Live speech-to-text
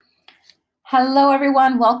Hello,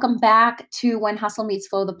 everyone. Welcome back to When Hustle Meets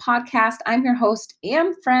Flow, the podcast. I'm your host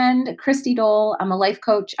and friend, Christy Dole. I'm a life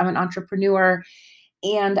coach, I'm an entrepreneur,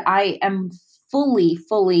 and I am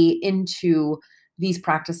fully into these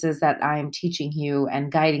practices that I'm teaching you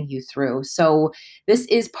and guiding you through. So, this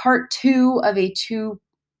is part two of a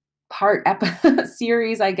two-part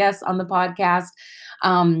series, I guess, on the podcast.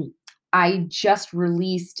 I just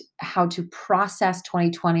released how to process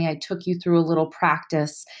 2020. I took you through a little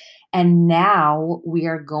practice, and now we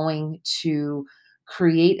are going to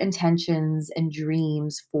create intentions and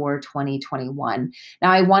dreams for 2021.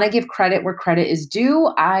 Now, I want to give credit where credit is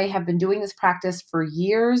due. I have been doing this practice for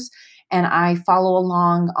years, and I follow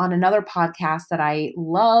along on another podcast that I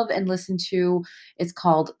love and listen to. It's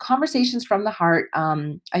called Conversations from the Heart,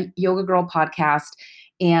 a Yoga Girl podcast,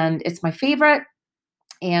 and it's my favorite.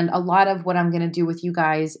 And a lot of what I'm going to do with you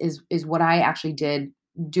guys is what I actually did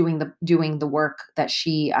doing the work that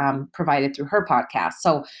she provided through her podcast.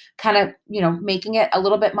 So kind of, making it a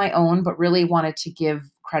little bit my own, but really wanted to give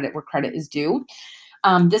credit where credit is due.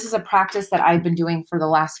 This is a practice that I've been doing for the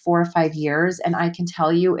last 4 or 5 years, and I can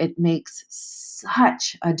tell you it makes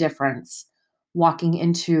such a difference walking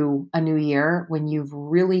into a new year when you've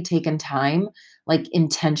really taken time, like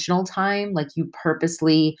intentional time, like you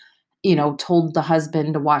purposely told the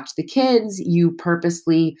husband to watch the kids, you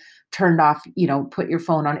purposely turned off, put your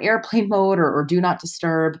phone on airplane mode or do not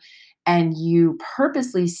disturb, and you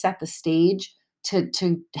purposely set the stage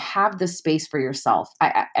to have the space for yourself.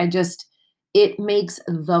 I just, it makes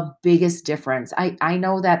the biggest difference. I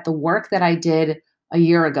know that the work that I did a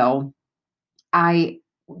year ago, I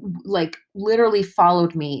like literally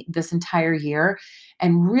followed me this entire year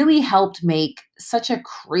and really helped make such a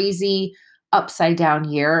crazy upside down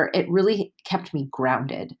year. It really kept me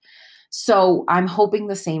grounded. So I'm hoping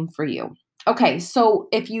the same for you. Okay, so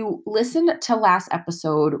if you listened to last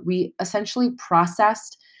episode, we essentially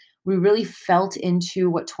we really felt into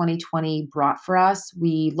what 2020 brought for us.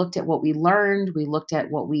 We looked at what we learned, we looked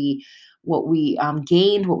at what we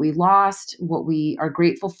gained, what we lost, what we are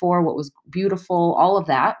grateful for, what was beautiful, all of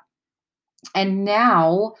that. And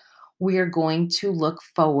now we are going to look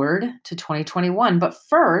forward to 2021. But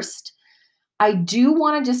first, I do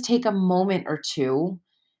want to just take a moment or two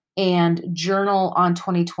and journal on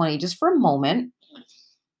 2020 just for a moment.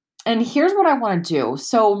 And here's what I want to do.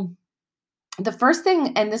 So the first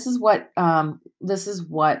thing, and this is what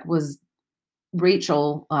was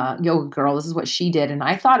Rachel, Yoga Girl, this is what she did, and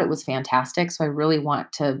I thought it was fantastic. So I really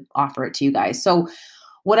want to offer it to you guys. So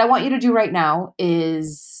what I want you to do right now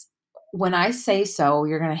is when I say so,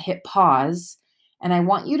 you're going to hit pause, and I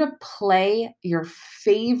want you to play your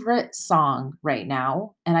favorite song right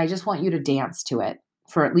now, and I just want you to dance to it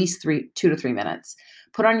for at least 2 to 3 minutes.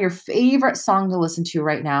 Put on your favorite song to listen to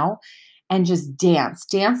right now and just dance.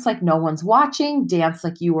 Dance like no one's watching, dance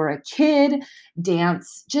like you were a kid,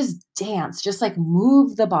 just like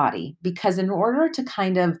move the body, because in order to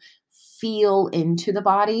kind of feel into the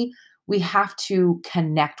body, we have to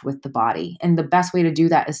connect with the body. And the best way to do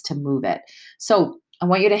that is to move it. So I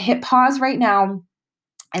want you to hit pause right now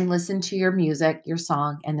and listen to your music, your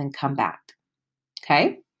song, and then come back.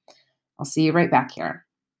 Okay? I'll see you right back here.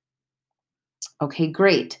 Okay,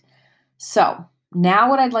 great. So now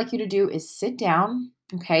what I'd like you to do is sit down.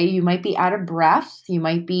 Okay, you might be out of breath. You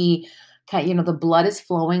might be, the blood is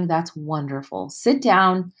flowing. That's wonderful. Sit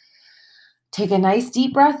down. Take a nice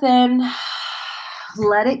deep breath in.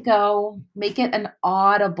 Let it go. Make it an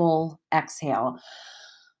audible exhale.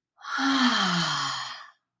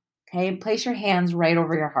 Okay, place your hands right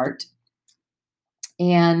over your heart.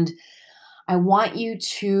 And I want you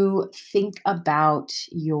to think about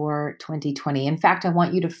your 2020. In fact, I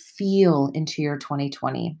want you to feel into your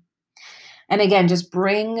 2020. And again, just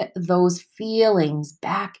bring those feelings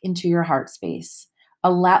back into your heart space.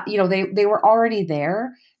 They were already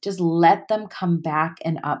there. Just let them come back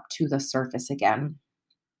and up to the surface again.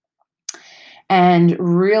 And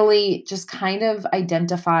really just kind of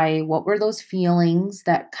identify what were those feelings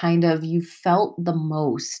that kind of you felt the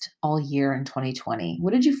most all year in 2020.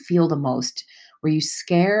 What did you feel the most? Were you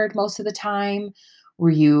scared most of the time? Were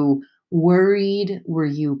you worried? Were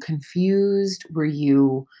you confused? Were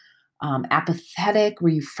you apathetic? Were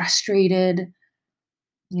you frustrated?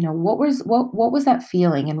 What was that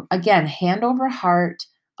feeling? And again, hand over heart,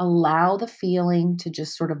 allow the feeling to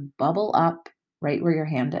just sort of bubble up right where your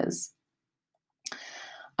hand is.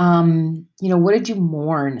 What did you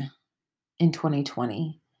mourn in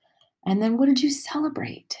 2020? And then what did you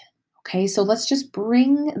celebrate? Okay, so let's just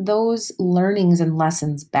bring those learnings and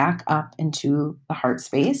lessons back up into the heart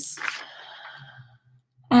space.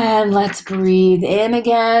 And let's breathe in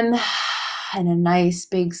again. and a nice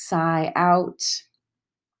big sigh out,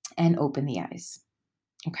 and open the eyes.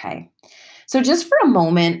 Okay. So just for a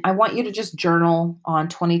moment, I want you to just journal on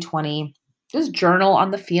 2020. Just journal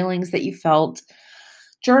on the feelings that you felt.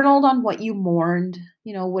 Journaled on what you mourned.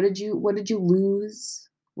 What did you lose?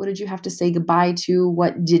 What did you have to say goodbye to?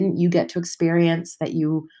 What didn't you get to experience that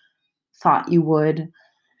you thought you would?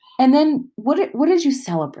 And then what did you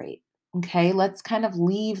celebrate? Okay, let's kind of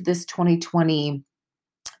leave this 2020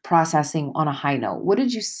 processing on a high note. What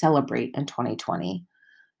did you celebrate in 2020?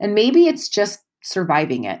 And maybe it's just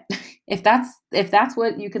surviving it. If that's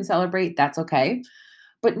what you can celebrate, that's okay.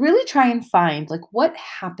 But really try and find like what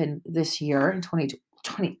happened this year in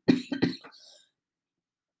 2020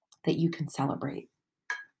 that you can celebrate.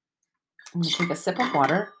 I'm going to take a sip of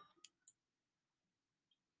water.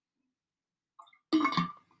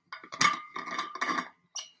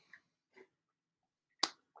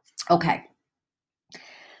 Okay.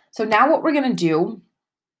 So now what we're going to do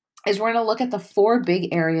is we're going to look at the 4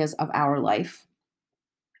 big areas of our life.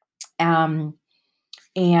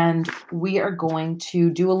 And we are going to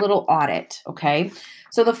do a little audit, okay?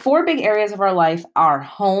 So the 4 big areas of our life are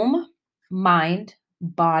home, mind,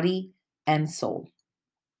 body, and soul.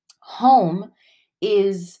 Home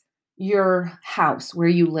is your house where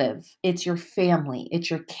you live. It's your family, it's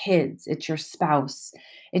your kids, it's your spouse,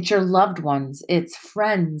 it's your loved ones, it's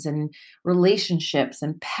friends and relationships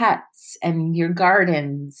and pets and your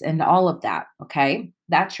gardens and all of that, okay?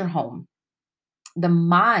 That's your home. The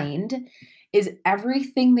mind is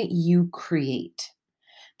everything that you create.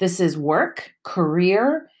 This is work,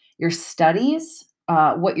 career, your studies,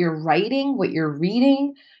 what you're writing, what you're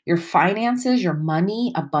reading, your finances, your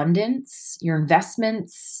money, abundance, your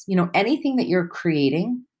investments, anything that you're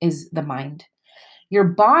creating is the mind. Your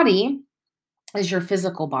body is your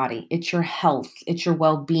physical body. It's your health, it's your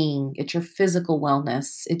well-being, it's your physical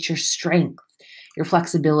wellness, it's your strength, your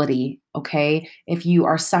flexibility, okay? If you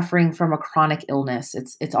are suffering from a chronic illness,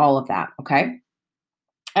 it's all of that, okay?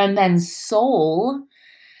 And then soul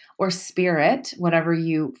or spirit, whatever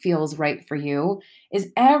you feels right for you,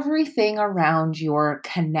 is everything around your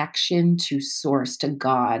connection to source, to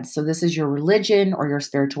God. So this is your religion or your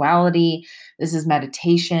spirituality. This is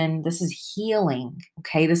meditation. This is healing.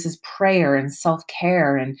 Okay. This is prayer and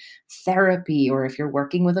self-care and therapy, or if you're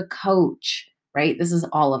working with a coach, right? This is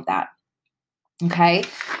all of that. Okay.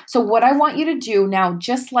 So what I want you to do now,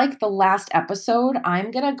 just like the last episode,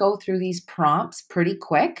 I'm going to go through these prompts pretty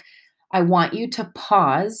quick. I want you to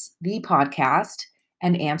pause the podcast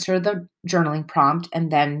and answer the journaling prompt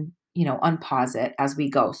and then, unpause it as we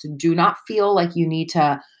go. So do not feel like you need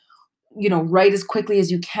to, write as quickly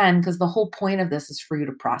as you can, because the whole point of this is for you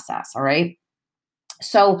to process. All right.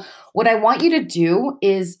 So what I want you to do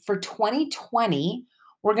is for 2020,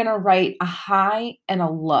 we're going to write a high and a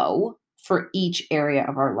low for each area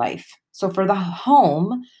of our life. So for the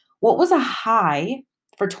home, what was a high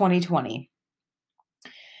for 2020?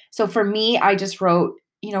 So for me, I just wrote,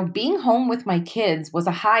 being home with my kids was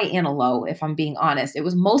a high and a low, if I'm being honest. It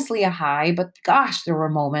was mostly a high, but gosh, there were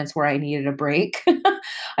moments where I needed a break.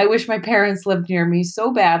 I wish my parents lived near me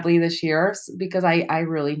so badly this year because I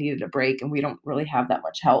really needed a break and we don't really have that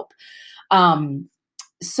much help.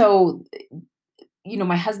 So,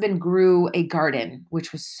 my husband grew a garden,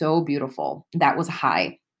 which was so beautiful. That was a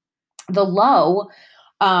high. The low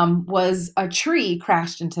was a tree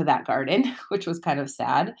crashed into that garden, which was kind of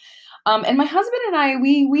sad. And my husband and I,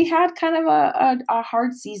 we had kind of a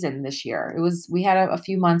hard season this year. We had a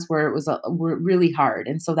few months where it was were really hard,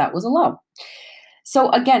 and so that was a low. So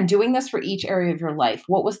again, doing this for each area of your life,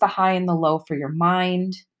 what was the high and the low for your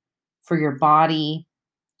mind, for your body,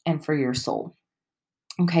 and for your soul?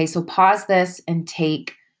 Okay, so pause this and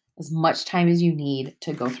take as much time as you need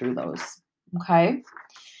to go through those. Okay.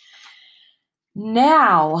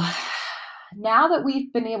 Now that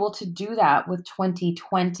we've been able to do that with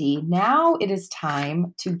 2020, now it is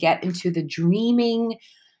time to get into the dreaming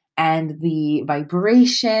and the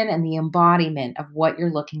vibration and the embodiment of what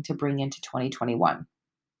you're looking to bring into 2021.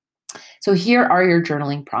 So here are your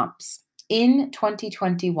journaling prompts. In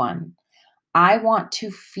 2021, I want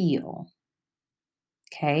to feel.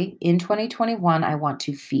 Okay, in 2021, I want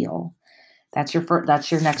to feel. That's your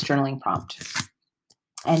next journaling prompt.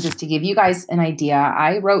 And just to give you guys an idea,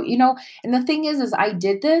 I wrote, and the thing is I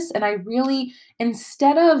did this and I really,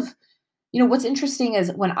 instead of, what's interesting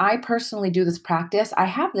is when I personally do this practice, I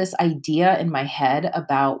have this idea in my head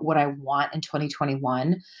about what I want in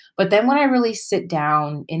 2021. But then when I really sit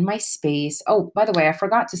down in my space, oh, by the way, I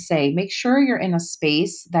forgot to say, make sure you're in a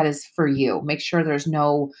space that is for you. Make sure there's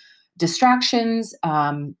no distractions.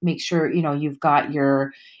 Make sure, you've got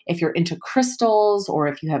if you're into crystals, or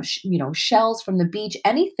if you have, shells from the beach,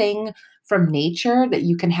 anything from nature that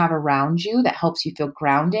you can have around you that helps you feel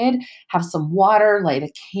grounded. Have some water, light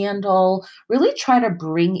a candle, really try to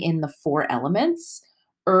bring in the four elements: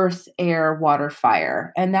 earth, air, water,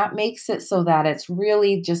 fire. And that makes it so that it's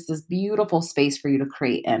really just this beautiful space for you to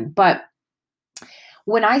create in. But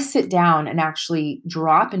when I sit down and actually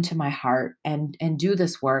drop into my heart and do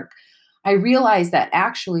this work, I realize that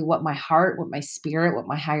actually what my heart, what my spirit, what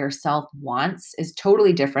my higher self wants is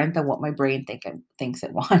totally different than what my brain thinks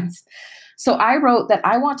it wants. So I wrote that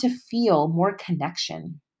I want to feel more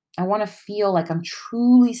connection. I want to feel like I'm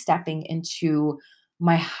truly stepping into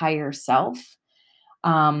my higher self.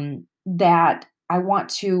 That I want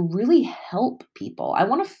to really help people. I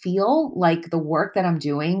want to feel like the work that I'm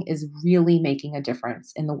doing is really making a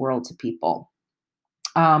difference in the world to people.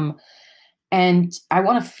 Um, and I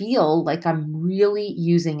want to feel like I'm really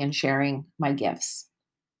using and sharing my gifts.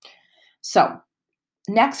 So,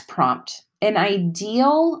 next prompt: an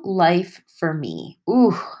ideal life for me.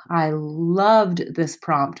 Ooh, I loved this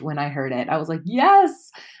prompt when I heard it. I was like,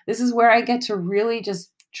 yes, this is where I get to really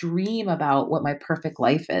just dream about what my perfect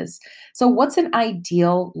life is. So, what's an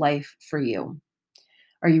ideal life for you?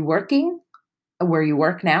 Are you working where you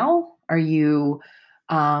work now? Are you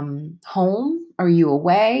home? Are you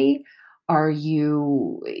away? Are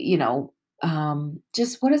you,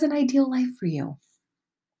 just what is an ideal life for you?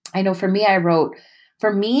 I know for me, I wrote,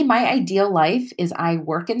 for me, my ideal life is I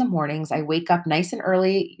work in the mornings. I wake up nice and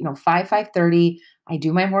early, 5:30. I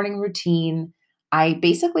do my morning routine. I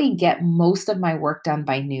basically get most of my work done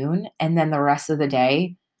by noon. And then the rest of the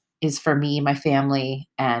day is for me, my family,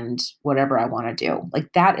 and whatever I want to do.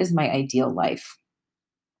 Like that is my ideal life.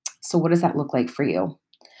 So, what does that look like for you?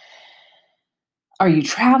 Are you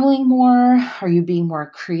traveling more? Are you being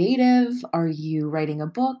more creative? Are you writing a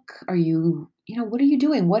book? Are you, what are you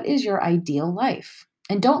doing? What is your ideal life?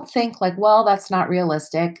 And don't think like, well, that's not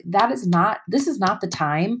realistic. This is not the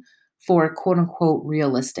time for quote unquote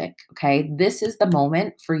realistic. Okay. This is the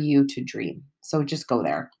moment for you to dream. So just go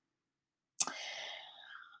there.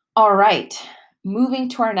 All right. Moving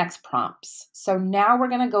to our next prompts. So now we're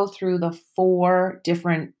going to go through the four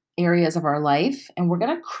different areas of our life and we're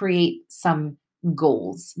going to create some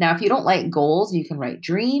goals. Now, if you don't like goals, you can write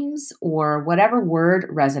dreams or whatever word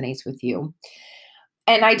resonates with you.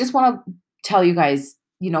 And I just want to tell you guys,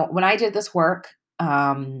 when I did this work,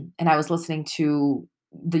 and I was listening to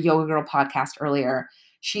the Yoga Girl podcast earlier,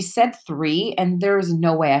 she said three, and there's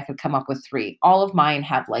no way I could come up with three. All of mine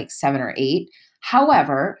have like 7 or 8.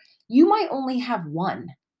 However, you might only have one,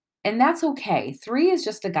 and that's okay. Three is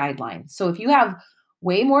just a guideline. So if you have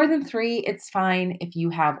way more than three, it's fine. If you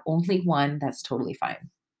have only one, that's totally fine.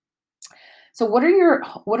 So what are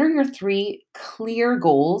your three clear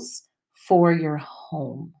goals for your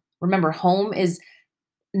home? Remember, home is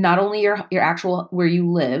not only your actual where you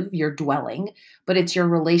live, your dwelling, but it's your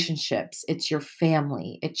relationships, it's your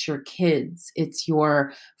family, it's your kids, it's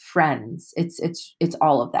your friends, it's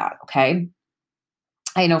all of that, okay?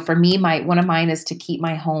 I know for me, my one of mine is to keep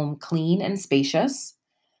my home clean and spacious.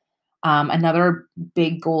 Another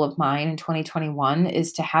big goal of mine in 2021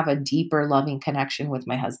 is to have a deeper loving connection with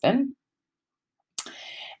my husband.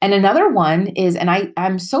 And another one is, and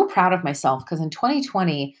I'm so proud of myself because in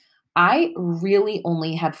 2020, I really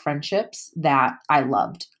only had friendships that I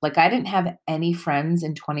loved. Like I didn't have any friends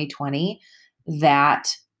in 2020 that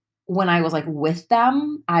when I was like with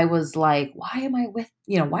them, I was like, why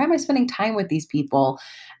am I spending time with these people?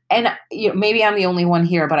 And maybe I'm the only one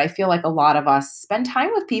here, but I feel like a lot of us spend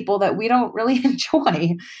time with people that we don't really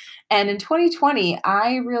enjoy. And in 2020,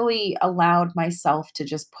 I really allowed myself to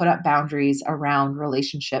just put up boundaries around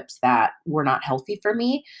relationships that were not healthy for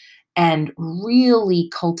me and really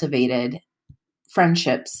cultivated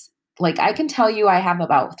friendships. Like I can tell you, I have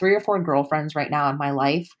about 3 or 4 girlfriends right now in my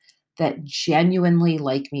life that genuinely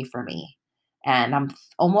like me for me. And I'm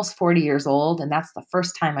almost 40 years old, and that's the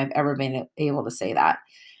first time I've ever been able to say that.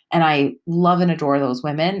 And I love and adore those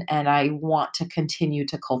women, and I want to continue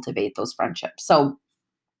to cultivate those friendships. So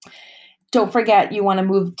don't forget, you want to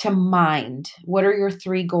move to mind. What are your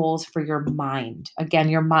 3 goals for your mind? Again,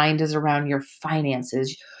 your mind is around your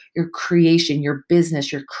finances, your creation, your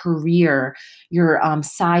business, your career, your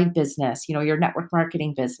side business, your network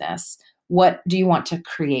marketing business. What do you want to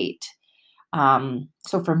create?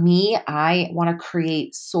 So for me, I want to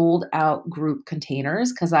create sold out group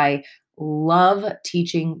containers because I love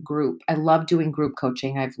teaching group. I love doing group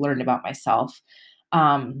coaching. I've learned about myself.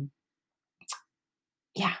 Um,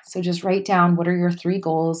 yeah, so just write down what are your 3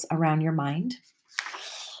 goals around your mind.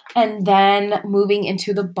 And then moving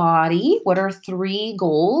into the body, what are 3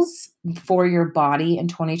 goals for your body in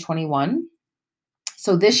 2021?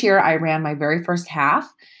 So this year I ran my very first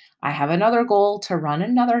half. I have another goal to run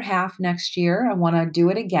another half next year. I want to do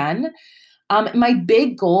it again. My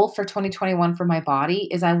big goal for 2021 for my body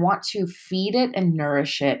is I want to feed it and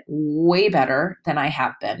nourish it way better than I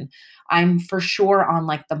have been. I'm for sure on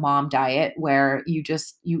like the mom diet where you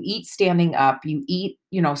eat standing up, you eat,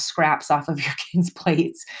 scraps off of your kids'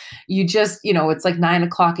 plates. It's like 9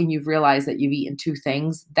 o'clock and you've realized that you've eaten 2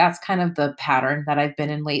 things. That's kind of the pattern that I've been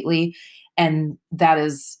in lately. And that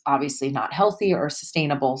is obviously not healthy or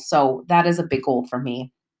sustainable. So that is a big goal for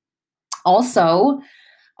me. Also,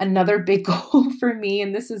 another big goal for me,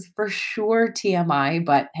 and this is for sure TMI,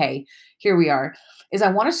 but hey, here we are, is I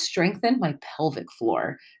want to strengthen my pelvic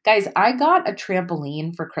floor. Guys, I got a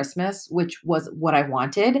trampoline for Christmas, which was what I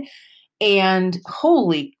wanted. And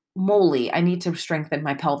holy moly, I need to strengthen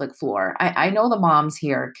my pelvic floor. I know the moms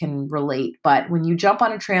here can relate, but when you jump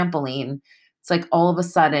on a trampoline, it's like all of a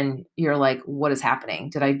sudden you're like, what is happening?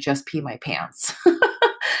 Did I just pee my pants?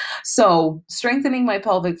 So, strengthening my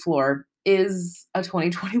pelvic floor is a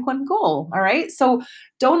 2021 goal. All right. So,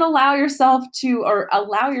 don't allow yourself to, or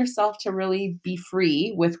allow yourself to really be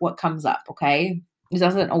free with what comes up. Okay. It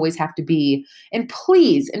doesn't always have to be. And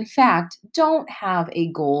please, in fact, don't have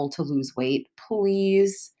a goal to lose weight.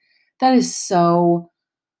 Please. That is so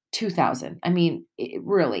 2000. I mean,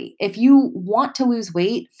 really, if you want to lose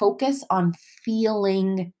weight, focus on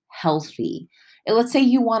feeling healthy. And let's say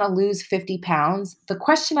you want to lose 50 pounds. The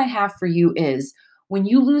question I have for you is when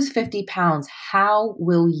you lose 50 pounds, how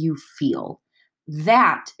will you feel?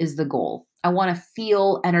 That is the goal. I want to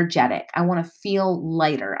feel energetic. I want to feel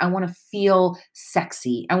lighter. I want to feel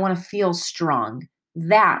sexy. I want to feel strong.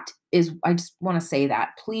 That is, I just want to say that.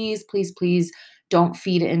 Please, please, please don't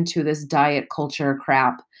feed into this diet culture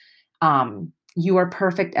crap. You are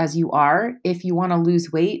perfect as you are. If you want to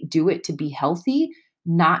lose weight, do it to be healthy,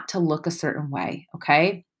 not to look a certain way.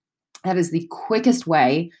 Okay. That is the quickest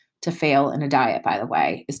way to fail in a diet, by the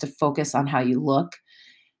way, is to focus on how you look.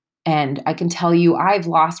 And I can tell you, I've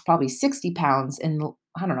lost probably 60 pounds in,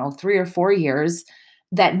 I don't know, 3 or 4 years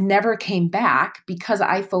that never came back because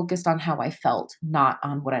I focused on how I felt, not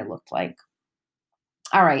on what I looked like.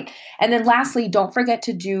 All right. And then lastly, don't forget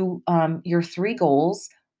to do your 3 goals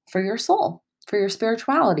for your soul, for your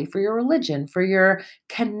spirituality, for your religion, for your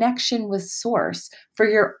connection with source, for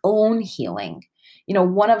your own healing.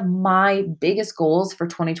 One of my biggest goals for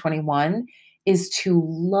 2021 is to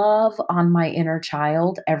love on my inner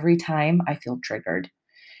child every time I feel triggered.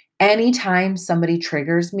 Anytime somebody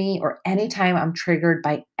triggers me or anytime I'm triggered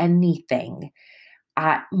by anything,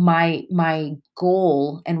 my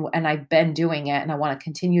goal, and I've been doing it and I want to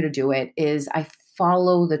continue to do it, is I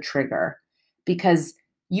follow the trigger because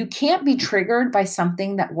you can't be triggered by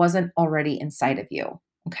something that wasn't already inside of you.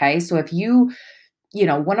 Okay. So if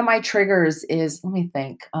one of my triggers is, let me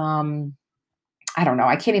think, I don't know,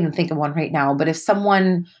 I can't even think of one right now, but if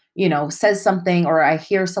someone, says something or I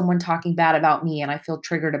hear someone talking bad about me and I feel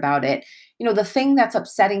triggered about it, the thing that's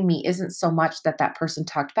upsetting me isn't so much that that person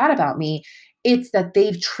talked bad about me. It's that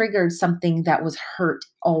they've triggered something that was hurt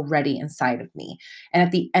already inside of me. And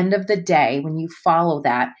at the end of the day, when you follow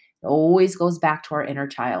that, it always goes back to our inner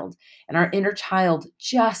child. And our inner child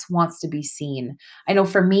just wants to be seen. I know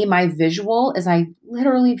for me, my visual is I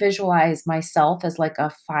literally visualize myself as like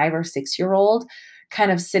a 5 or 6 year old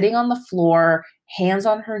kind of sitting on the floor, hands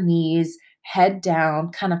on her knees, head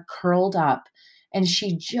down, kind of curled up. And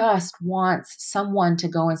she just wants someone to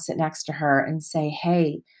go and sit next to her and say,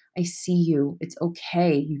 hey, I see you. It's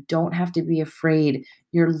okay. You don't have to be afraid.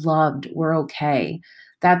 You're loved. We're okay.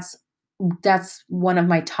 That's that's one of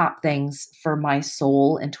my top things for my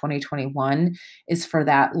soul in 2021 is for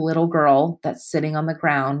that little girl that's sitting on the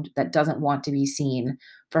ground that doesn't want to be seen,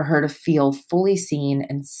 for her to feel fully seen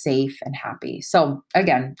and safe and happy. So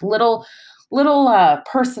again, little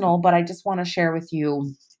personal, but I just want to share with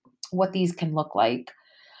you what these can look like.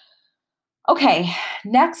 Okay,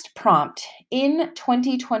 next prompt. In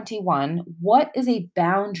 2021, what is a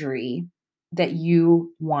boundary that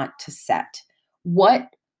you want to set? What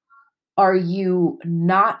are you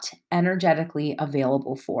not energetically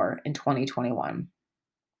available for in 2021?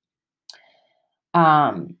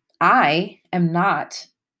 I am not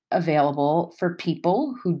available for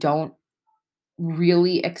people who don't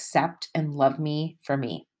really accept and love me for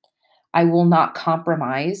me. I will not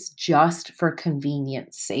compromise just for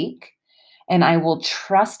convenience sake. And I will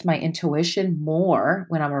trust my intuition more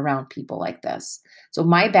when I'm around people like this. So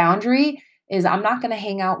my boundary is I'm not going to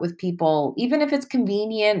hang out with people, even if it's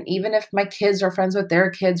convenient, even if my kids are friends with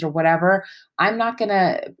their kids or whatever. I'm not going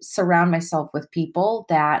to surround myself with people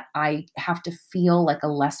that I have to feel like a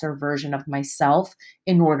lesser version of myself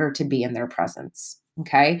in order to be in their presence.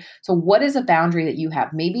 Okay. So, what is a boundary that you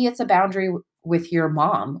have? Maybe it's a boundary with your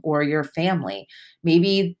mom or your family.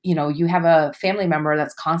 Maybe, you have a family member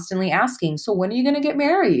that's constantly asking, so when are you going to get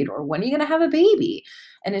married? Or when are you going to have a baby?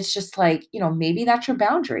 And it's just like, maybe that's your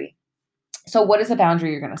boundary. So, what is a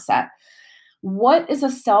boundary you're going to set? What is a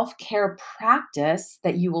self care practice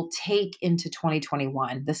that you will take into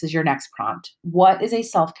 2021? This is your next prompt. What is a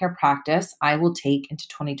self care practice I will take into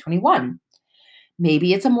 2021?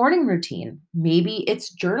 Maybe it's a morning routine. Maybe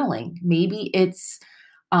it's journaling. Maybe it's,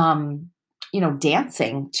 um,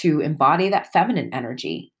 dancing to embody that feminine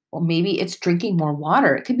energy. Or maybe it's drinking more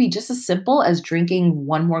water. It could be just as simple as drinking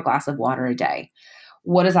one more glass of water a day.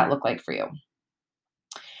 What does that look like for you?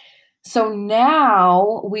 So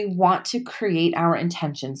now we want to create our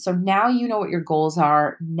intentions. So now you know what your goals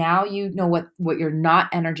are. Now you know what you're not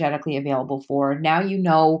energetically available for. Now you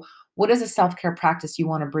know what is a self-care practice you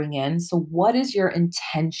want to bring in. So what is your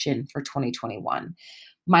intention for 2021?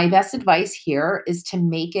 My best advice here is to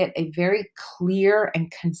make it a very clear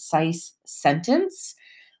and concise sentence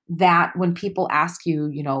that when people ask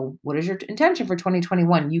you, what is your intention for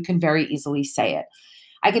 2021, you can very easily say it.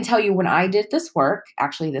 I can tell you when I did this work,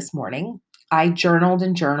 actually this morning, I journaled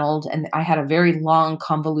and I had a very long,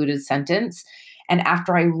 convoluted sentence. And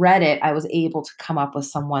after I read it, I was able to come up with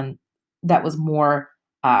someone that was more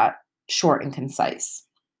uh, short and concise.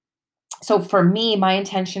 So for me, my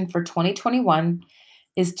intention for 2021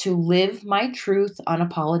 is to live my truth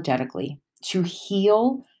unapologetically, to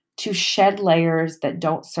heal, to shed layers that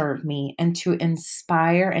don't serve me, and to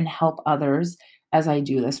inspire and help others as I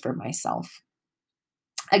do this for myself.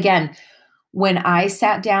 Again, when I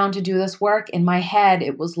sat down to do this work, in my head,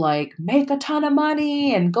 it was like, make a ton of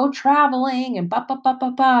money and go traveling and ba ba ba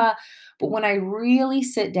ba ba. But when I really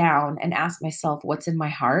sit down and ask myself what's in my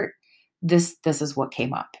heart, this is what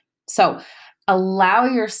came up. So allow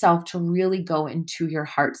yourself to really go into your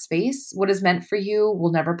heart space. What is meant for you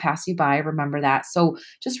will never pass you by. Remember that. So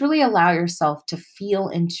just really allow yourself to feel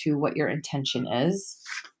into what your intention is.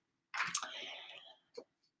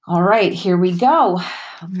 All right, here we go.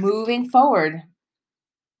 Moving forward.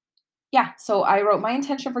 Yeah, so I wrote my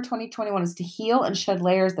intention for 2021 is to heal and shed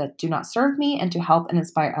layers that do not serve me and to help and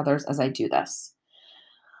inspire others as I do this.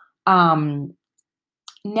 Um,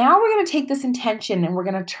 Now we're going to take this intention and we're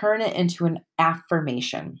going to turn it into an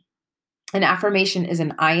affirmation. An affirmation is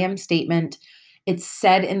an I am statement. It's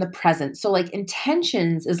said in the present. So, like,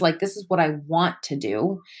 intentions is like, this is what I want to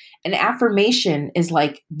do. An affirmation is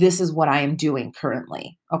like, this is what I am doing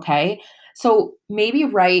currently. Okay. So, maybe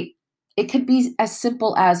write, it could be as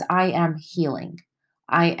simple as I am healing.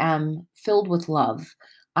 I am filled with love.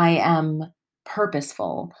 I am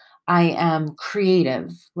purposeful. I am creative,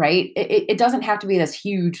 right? It doesn't have to be this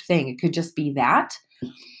huge thing. It could just be that.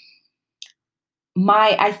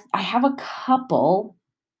 I have a couple.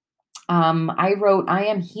 I wrote, I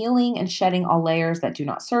am healing and shedding all layers that do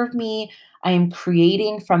not serve me. I am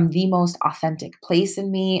creating from the most authentic place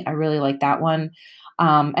in me. I really like that one.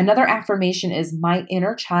 Another affirmation is my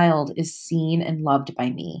inner child is seen and loved by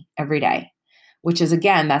me every day, which is,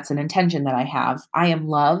 again, that's an intention that I have. I am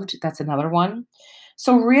loved. That's another one.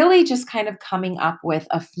 So, really, just kind of coming up with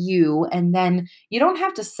a few, and then you don't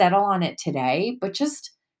have to settle on it today, but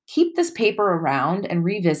just keep this paper around and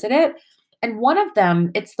revisit it. And one of them,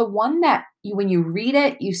 it's the one that when you read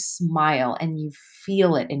it, you smile and you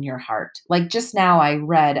feel it in your heart. Like just now, I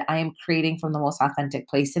read, I am creating from the most authentic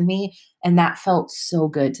place in me. And that felt so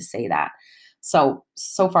good to say that. So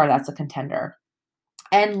far, that's a contender.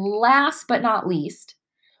 And last but not least,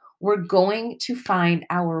 we're going to find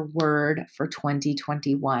our word for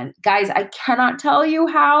 2021. Guys, I cannot tell you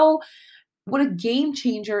what a game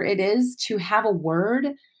changer it is to have a word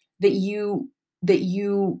that you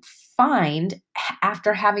find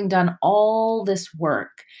after having done all this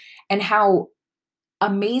work, and how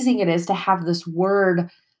amazing it is to have this word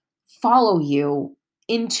follow you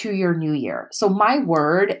into your new year. So my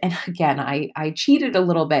word, and again, I cheated a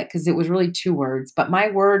little bit because it was really two words, but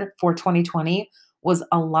my word for 2020 was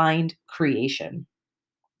aligned creation.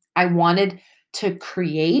 I wanted to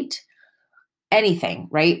create anything,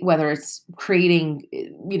 right? Whether it's creating,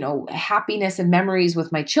 happiness and memories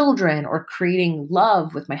with my children, or creating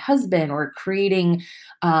love with my husband, or creating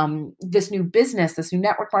this new business, this new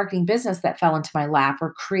network marketing business that fell into my lap,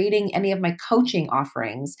 or creating any of my coaching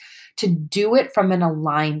offerings, to do it from an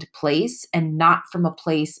aligned place and not from a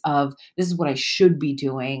place of this is what I should be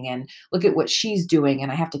doing and look at what she's doing and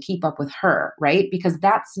I have to keep up with her, right? Because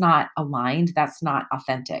that's not aligned, that's not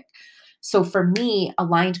authentic. So for me,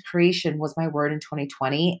 aligned creation was my word in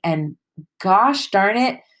 2020. And gosh darn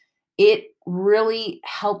it, it really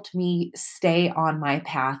helped me stay on my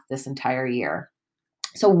path this entire year.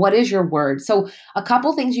 So, what is your word? So, a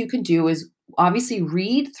couple things you can do is obviously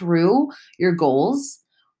read through your goals,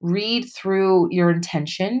 read through your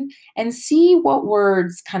intention, and see what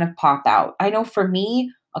words kind of pop out. I know for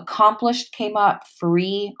me, accomplished came up,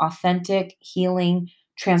 free, authentic, healing,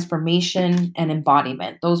 transformation, and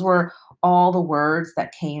embodiment. Those were all the words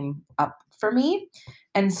that came up for me.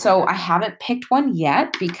 And so I haven't picked one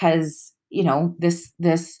yet because,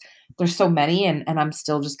 this there's so many, and I'm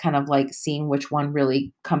still just kind of like seeing which one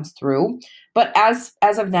really comes through. But as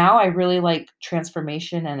of now, I really like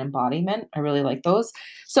transformation and embodiment. I really like those.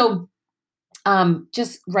 So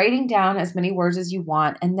just writing down as many words as you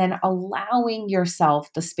want, and then allowing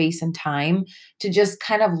yourself the space and time to just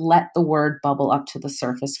kind of let the word bubble up to the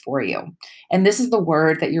surface for you. And this is the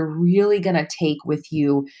word that you're really going to take with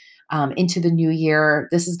you into the new year.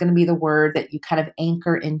 This is going to be the word that you kind of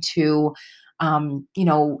anchor into.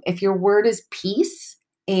 If your word is peace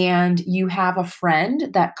and you have a friend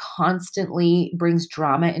that constantly brings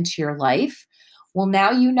drama into your life, well,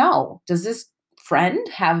 now does this friend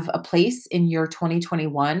have a place in your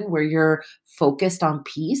 2021 where you're focused on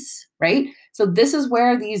peace, right? So this is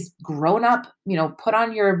where these grown up, put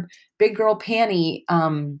on your big girl panty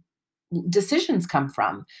decisions come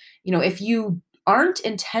from. If you aren't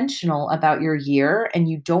intentional about your year and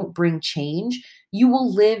you don't bring change, you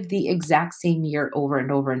will live the exact same year over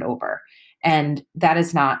and over and over. And that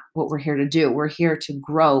is not what we're here to do. We're here to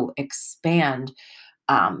grow, expand,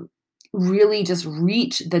 really just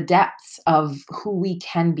reach the depths of who we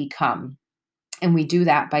can become. And we do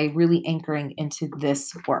that by really anchoring into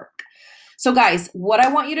this work. So, guys, what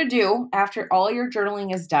I want you to do after all your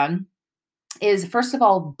journaling is done is, first of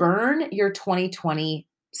all, burn your 2020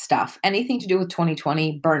 stuff. Anything to do with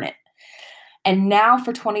 2020, burn it. And now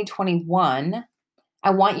for 2021, I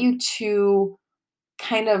want you to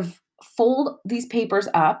kind of fold these papers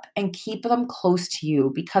up and keep them close to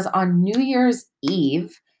you, because on New Year's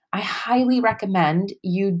Eve, I highly recommend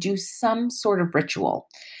you do some sort of ritual.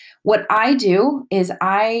 What I do is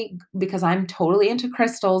because I'm totally into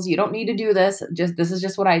crystals, you don't need to do this, this is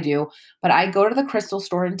just what I do, but I go to the crystal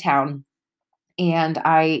store in town and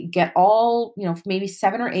I get all, maybe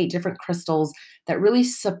 7 or 8 different crystals that really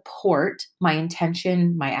support my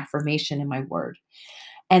intention, my affirmation, and my word.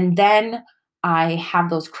 And then I have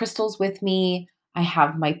those crystals with me. I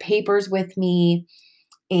have my papers with me.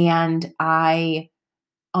 And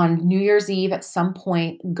on New Year's Eve, at some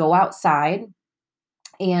point, go outside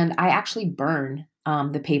and I actually burn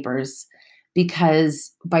the papers,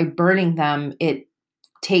 because by burning them, it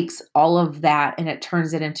takes all of that and it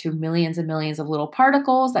turns it into millions and millions of little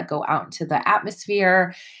particles that go out into the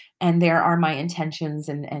atmosphere. And there are my intentions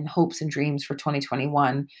and hopes and dreams for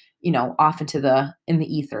 2021, off in the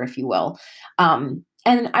ether, if you will.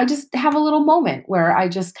 And I just have a little moment where I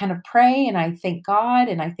just kind of pray and I thank God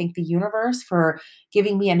and I thank the universe for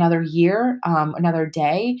giving me another year, another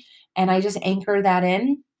day. And I just anchor that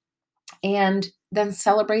in and then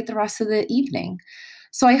celebrate the rest of the evening.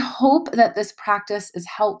 So I hope that this practice is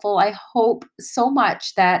helpful. I hope so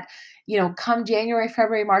much that, come January,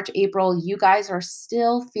 February, March, April, you guys are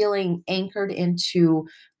still feeling anchored into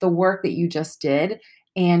the work that you just did,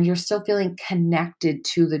 and you're still feeling connected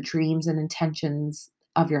to the dreams and intentions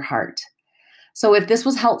of your heart. So if this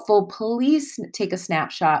was helpful, please take a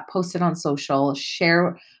snapshot, post it on social,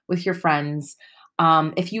 share with your friends.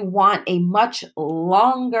 If you want a much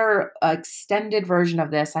longer, extended version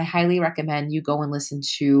of this, I highly recommend you go and listen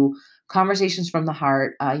to Conversations from the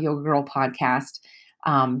Heart, Yoga Girl podcast,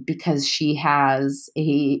 because she has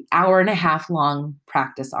a hour and a half long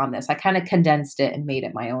practice on this. I kind of condensed it and made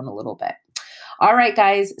it my own a little bit. All right,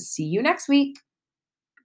 guys, see you next week.